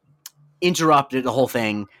interrupted the whole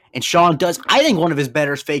thing. And Sean does, I think, one of his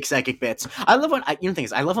better fake psychic bits. I love when, you know,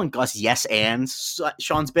 things. I love when Gus yes ands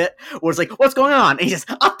Sean's bit, where it's like, "What's going on?" And he says,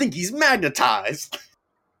 "I think he's magnetized."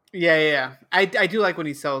 Yeah. I do like when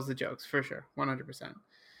he sells the jokes for sure, 100%.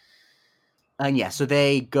 And yeah, so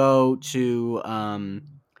they go to,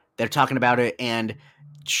 they're talking about it, and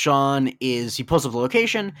he pulls up the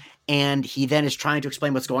location, and he then is trying to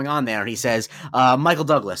explain what's going on there. And he says, Michael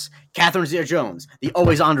Douglas, Catherine Zeta-Jones, the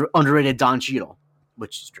always underrated Don Cheadle,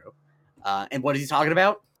 which is true. And what is he talking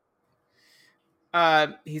about?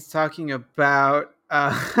 He's talking about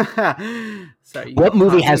sorry, you What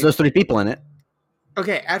movie caught has me. those three people in it?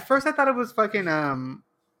 Okay, at first I thought it was fucking I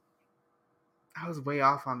was way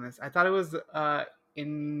off on this. I thought it was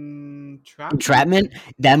Entrapment. Entrapment.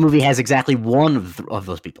 That movie has exactly one of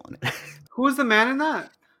those people in it. Who was the man in that?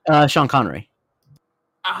 Sean Connery.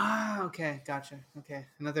 Ah, okay, gotcha. Okay,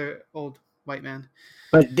 another old white man.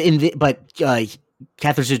 But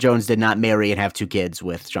Catherine Zeta-Jones did not marry and have two kids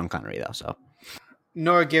with Sean Connery, though. So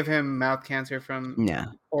Nor give him mouth cancer from yeah,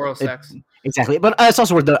 oral sex. exactly. But it's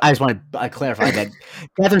also worth. I just want to clarify that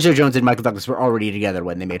Catherine Zeta-Jones and Michael Douglas were already together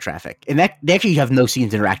when they made Traffic, and that they actually have no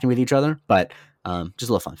scenes interacting with each other. But just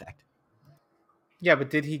a little fun fact. Yeah, but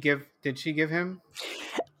did she give him?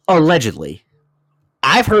 Allegedly,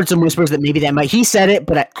 I've heard some whispers that maybe that might. He said it,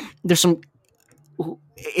 but there's some.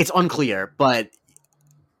 It's unclear, but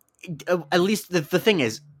at least the thing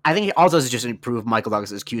is, I think all it does is just improve Michael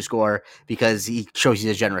Douglas's Q score because he shows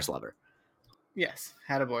he's a generous lover. Yes,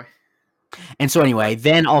 had a boy. And so anyway,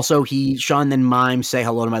 then also Sean then mimes Say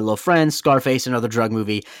Hello to My Little Friend, Scarface, another drug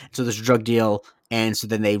movie. So there's a drug deal, and so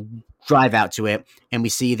then they drive out to it, and we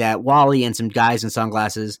see that Wally and some guys in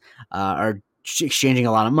sunglasses are exchanging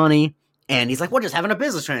a lot of money, and he's like, "We're just having a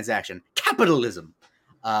business transaction, capitalism."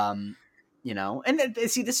 You know, and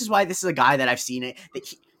see, this is why this is a guy that I've seen it.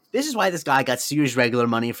 This is why this guy got serious regular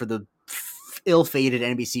money for the ill-fated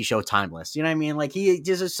NBC show Timeless. You know what I mean? Like he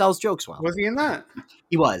just sells jokes well. Was he in that?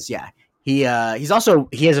 He was, yeah. He has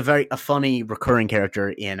a funny recurring character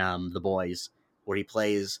in The Boys, where he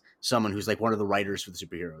plays someone who's like one of the writers for the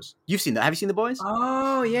superheroes. You've seen that? Have you seen The Boys?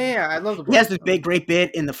 Oh yeah, I love the boy. He has this great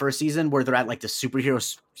bit in the first season where they're at like the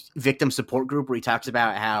superhero victim support group, where he talks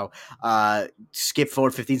about how skip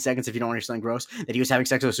forward 15 seconds if you don't understand gross, that he was having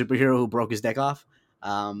sex with a superhero who broke his dick off.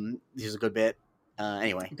 This is a good bit.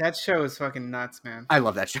 Anyway, That show is fucking nuts, man. I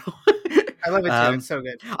love that show. I love it too. It's so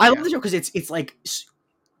good. I love the show because it's like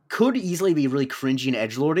could easily be really cringy and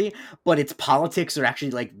edgelordy, but its politics are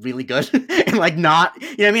actually like really good and like not, you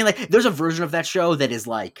know what I mean? Like there's a version of that show that is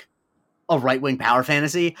like a right-wing power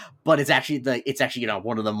fantasy, but it's actually you know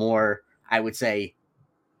one of the more, I would say,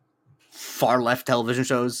 far left television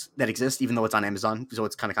shows that exist, even though it's on Amazon, so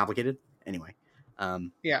it's kind of complicated. Anyway,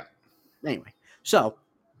 Yeah. Anyway, so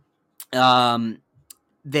Sean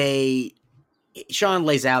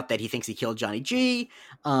lays out that he thinks he killed Johnny G,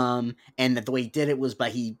 and that the way he did it was by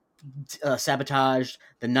he sabotaged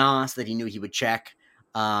the NOS that he knew he would check.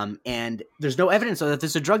 And there's no evidence that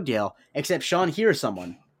there's a drug deal, except Sean hears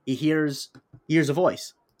someone. He hears a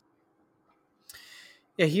voice.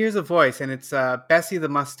 Yeah, here's a voice, and it's Bessie the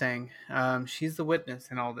Mustang. She's the witness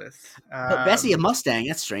in all this. But Bessie, a Mustang,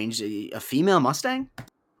 that's strange. A female Mustang?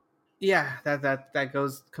 Yeah, that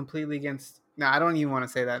goes completely against. No, I don't even want to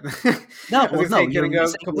say that. No, I was well, gonna no, say it you're could go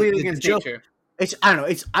missing completely the against joke. nature. It's I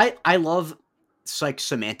don't know. I love like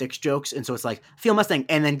semantics jokes, and so it's like female Mustang,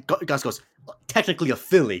 and then Gus goes technically a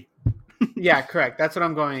filly. Yeah, correct. That's what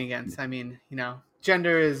I'm going against. I mean,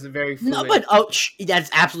 gender is very No, fluid. but that's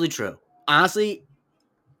absolutely true. Honestly,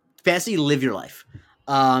 Bessie, live your life.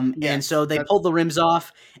 And Yes, so they that's pulled the rims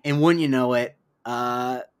off, and wouldn't you know it,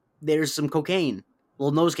 there's some cocaine,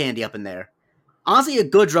 little nose candy up in there. Honestly, a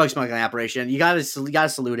good drug smuggling operation. You gotta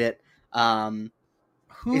salute it. It's a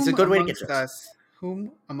whom good way to get amongst drugs. us,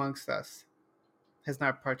 whom amongst us has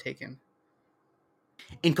not partaken?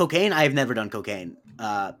 In cocaine, I have never done cocaine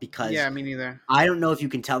because Yeah, me neither. I don't know if you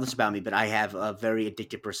can tell this about me, but I have a very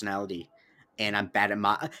addictive personality, and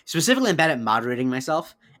specifically I'm bad at moderating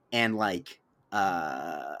myself, and like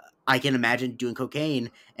I can imagine doing cocaine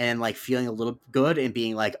and like feeling a little good and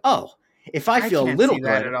being like, oh, if I I feel a can't little see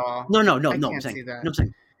that good, at all. no, no, no, I no, I'm can't saying, see that. no, I'm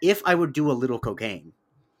saying, if I would do a little cocaine,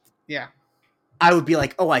 Yeah, I would be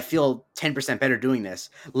like, oh, I feel 10% better doing this.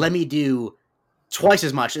 Let me do twice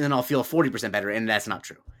as much, and then I'll feel 40% better, and that's not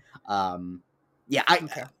true. Um, yeah,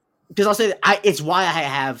 okay. because I'll say that it's why I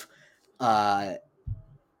have uh,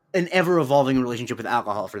 an ever evolving relationship with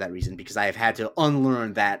alcohol for that reason, because I have had to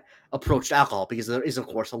unlearn that approach to alcohol, because there is of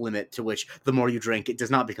course a limit to which the more you drink, it does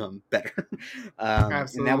not become better. And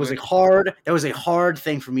Absolutely. that was a hard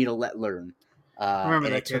thing for me to learn. Remember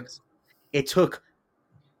And that, kids. it took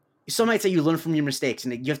some might say you learn from your mistakes,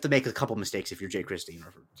 and you have to make a couple mistakes if you're Jay Christie in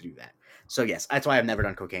order to do that. So yes, that's why I've never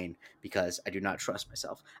done cocaine, because I do not trust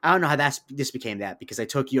myself. I don't know how this became that, because I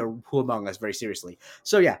took your Who Among Us very seriously.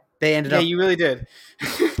 So yeah, they ended Yeah, up you really did.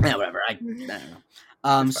 whatever. I don't know. It's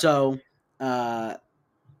fine. So uh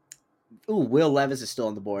Will Levis is still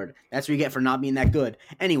on the board. That's what you get for not being that good.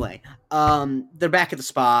 Anyway, they're back at the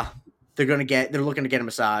spa. They're looking to get a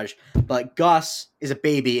massage, but Gus is a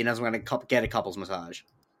baby and doesn't want to get a couple's massage.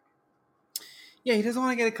 Yeah, he doesn't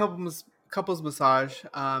want to get a couples massage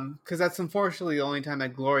because that's unfortunately the only time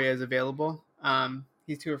that Gloria is available.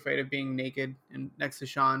 He's too afraid of being naked and next to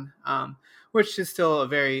Sean, which is still a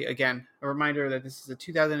reminder that this is a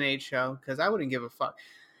 2008 show, because I wouldn't give a fuck.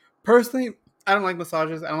 Personally, I don't like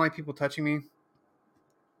massages. I don't like people touching me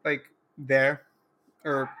like there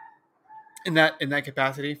or in that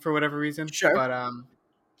capacity for whatever reason. Sure.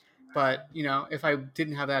 But if I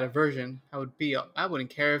didn't have that aversion, I wouldn't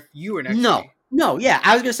care if you were next to No, me. no, yeah.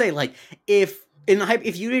 I was gonna say, like, if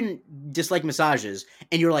you didn't dislike massages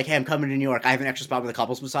and you're like, hey, I'm coming to New York, I have an extra spot with a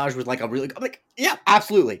couples massage with like I'm like, yeah,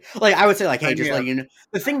 absolutely. Like, I would say, like, hey, Sign me just up. let you know.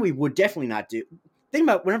 The thing we would definitely not do. Think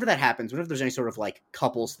about whenever that happens, whenever there's any sort of like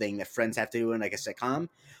couples thing that friends have to do in like a sitcom.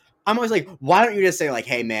 I'm always like, why don't you just say like,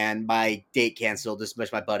 hey man, my date canceled, this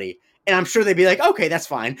is my buddy. And I'm sure they'd be like, okay, that's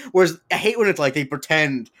fine. Whereas I hate when it's like they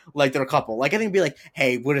pretend like they're a couple. Like I think it'd be like,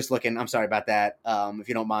 hey, we're just looking. I'm sorry about that. If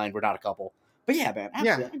you don't mind, we're not a couple. But yeah, man,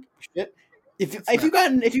 Yeah, absolutely. I don't give a shit. If it's if you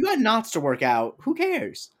nuts. got knots to work out, who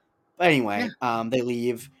cares? But Yeah, anyway, they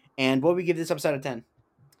leave. And what would we give this episode out of 10?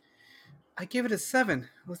 I gave it a 7.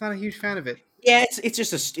 I was not a huge fan of it. Yeah, it's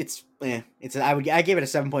just I gave it a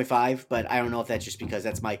 7.5, but I don't know if that's just because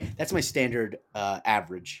that's my standard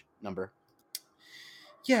average number.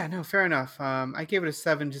 Yeah, no, fair enough. I gave it a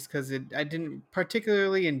 7 just because I didn't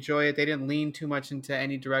particularly enjoy it. They didn't lean too much into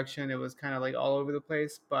any direction. It was kind of like all over the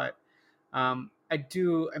place. But I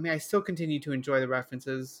do. I mean, I still continue to enjoy the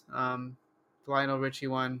references. The Lionel Richie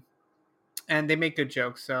one, and they make good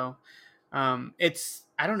jokes. So it's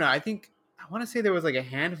I don't know. I want to say there was like a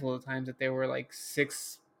handful of times that they were like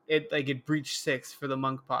 6. It breached 6 for the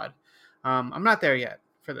Monk Pod. I'm not there yet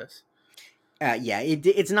for this. Yeah,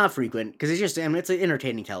 it's not frequent because it's an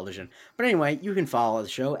entertaining television. But anyway, you can follow the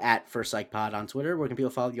show at First Psych Pod on Twitter. Where can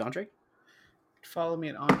people follow you, Andre? Follow me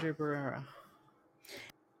at Andre Barrera.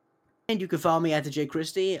 And you can follow me at the J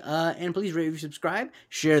Christie. And please rate, subscribe,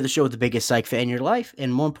 share the show with the biggest psych fan in your life,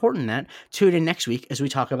 and more important than that, tune in next week as we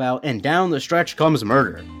talk about And Down the Stretch Comes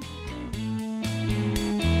Murder.